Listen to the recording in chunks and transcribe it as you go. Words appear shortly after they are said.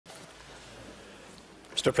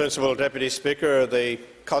Mr. Principal Deputy Speaker, the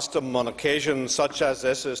custom on occasions such as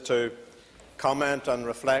this is to comment and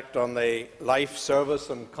reflect on the life,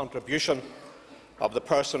 service and contribution of the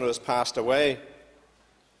person who has passed away.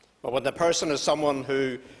 But when the person is someone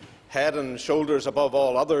who, head and shoulders above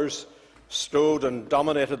all others, strode and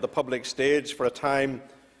dominated the public stage for a time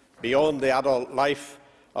beyond the adult life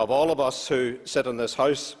of all of us who sit in this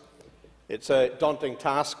House, it's a daunting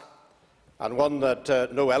task, and one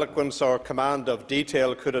that no eloquence or command of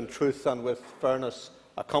detail could in truth and with fairness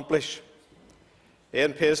accomplish.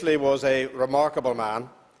 Ian Paisley was a remarkable man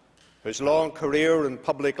whose long career in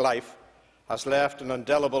public life has left an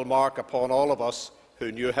indelible mark upon all of us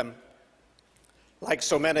who knew him. Like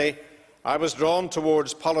so many, I was drawn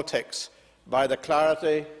towards politics by the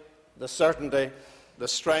clarity, the certainty, the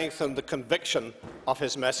strength and the conviction of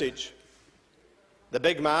his message. The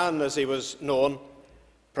big man, as he was known,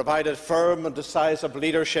 provided firm and decisive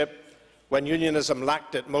leadership when unionism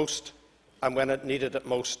lacked it most and when it needed it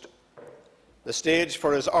most. The stage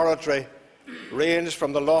for his oratory ranged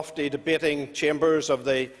from the lofty debating chambers of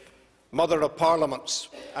the Mother of Parliaments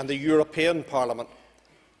and the European Parliament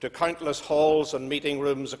to countless halls and meeting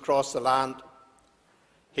rooms across the land.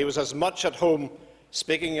 He was as much at home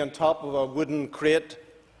speaking on top of a wooden crate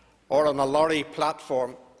or on a lorry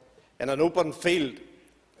platform in an open field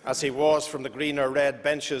as he was from the green or red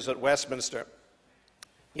benches at Westminster.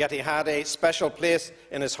 Yet he had a special place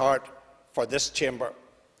in his heart for this chamber.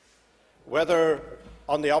 Whether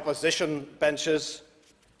on the opposition benches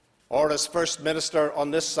or as First Minister on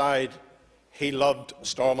this side, he loved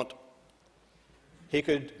Stormont. He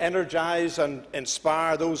could energise and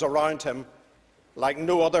inspire those around him like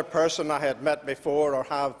no other person I had met before or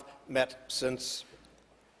have met since.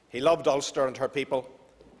 He loved Ulster and her people,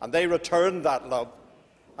 and they returned that love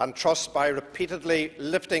and trust by repeatedly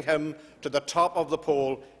lifting him to the top of the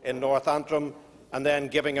poll in North Antrim and then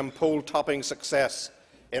giving him poll-topping success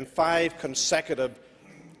in 5 consecutive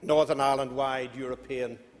Northern Ireland-wide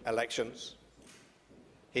European elections.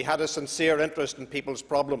 He had a sincere interest in people's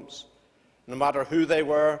problems, no matter who they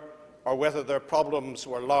were or whether their problems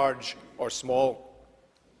were large or small.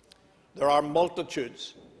 There are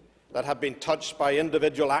multitudes that have been touched by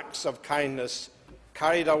individual acts of kindness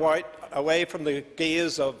carried away from the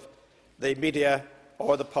gaze of the media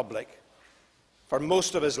or the public. For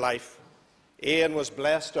most of his life, Ian was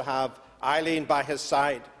blessed to have Eileen by his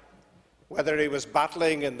side. Whether he was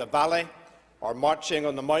battling in the valley or marching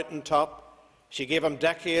on the mountain top, she gave him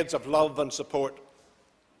decades of love and support.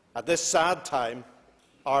 At this sad time,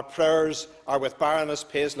 our prayers are with Baroness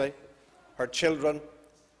Paisley, her children,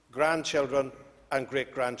 grandchildren and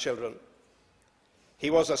great-grandchildren. He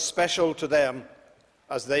was as special to them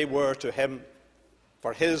as they were to him,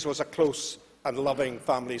 for his was a close and loving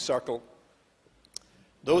family circle.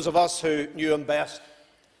 Those of us who knew him best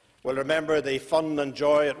will remember the fun and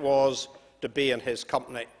joy it was to be in his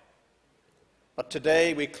company. But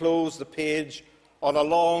today we close the page on a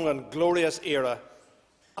long and glorious era,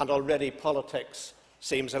 and already politics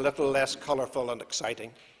seems a little less colourful and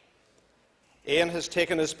exciting. Ian has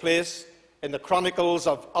taken his place in the chronicles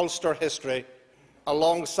of Ulster history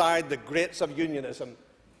alongside the greats of unionism,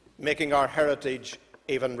 making our heritage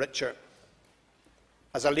even richer.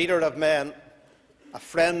 As a leader of men, a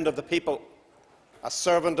friend of the people, a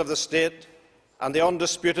servant of the state, and the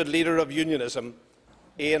undisputed leader of unionism,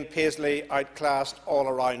 Ian Paisley outclassed all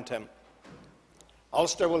around him.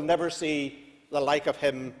 Ulster will never see the like of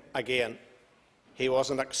him again. He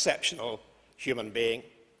was an exceptional human being.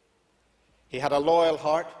 He had a loyal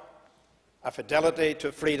heart, a fidelity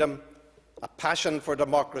to freedom, a passion for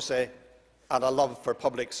democracy, and a love for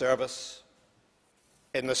public service.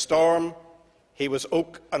 In the storm, he was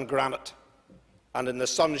oak and granite, and in the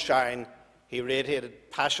sunshine, he radiated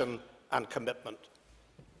passion and commitment.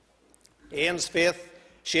 Ian's faith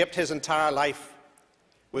shaped his entire life.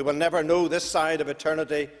 We will never know this side of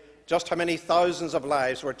eternity just how many thousands of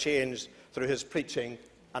lives were changed through his preaching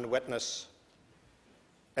and witness.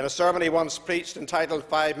 In a sermon he once preached entitled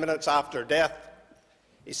 5 Minutes After Death,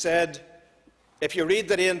 he said, "If you read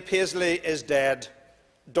that Ian Paisley is dead,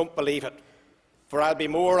 don't believe it, for I'll be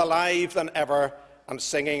more alive than ever and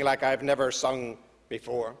singing like I've never sung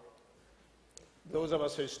before." Those of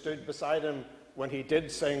us who stood beside him when he did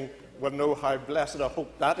sing will know how blessed a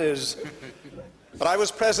hope that is. But I was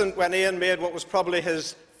present when Ian made what was probably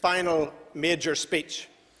his final major speech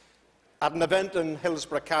at an event in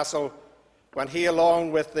Hillsborough Castle when he,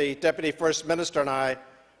 along with the Deputy First Minister and I,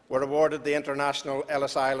 were awarded the International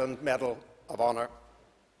Ellis Island Medal of Honour.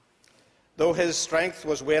 Though his strength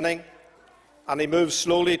was waning and he moved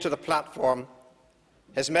slowly to the platform,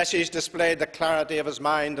 his message displayed the clarity of his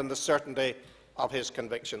mind and the certainty of his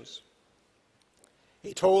convictions.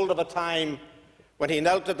 He told of a time when he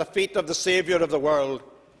knelt at the feet of the Saviour of the world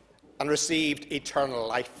and received eternal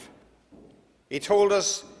life. He told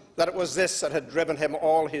us that it was this that had driven him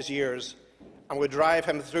all his years and would drive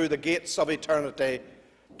him through the gates of eternity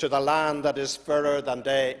to the land that is fairer than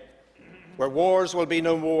day, where wars will be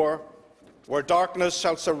no more, where darkness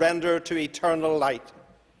shall surrender to eternal light,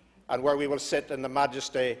 and where we will sit in the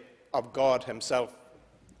majesty of God himself.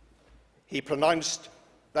 He pronounced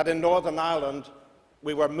that in Northern Ireland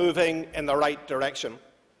we were moving in the right direction.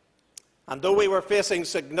 And though we were facing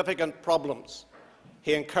significant problems,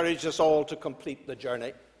 he encouraged us all to complete the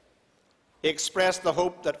journey. He expressed the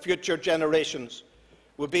hope that future generations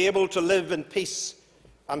would be able to live in peace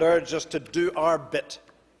and urged us to do our bit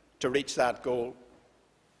to reach that goal.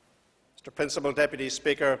 Mr. Principal Deputy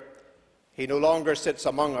Speaker, he no longer sits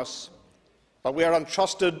among us, but we are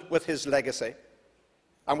entrusted with his legacy,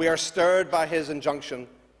 and we are stirred by his injunction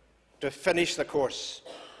to finish the course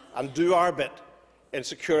and do our bit in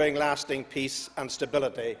securing lasting peace and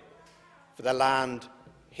stability for the land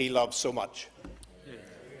he loves so much.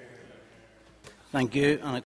 Thank you.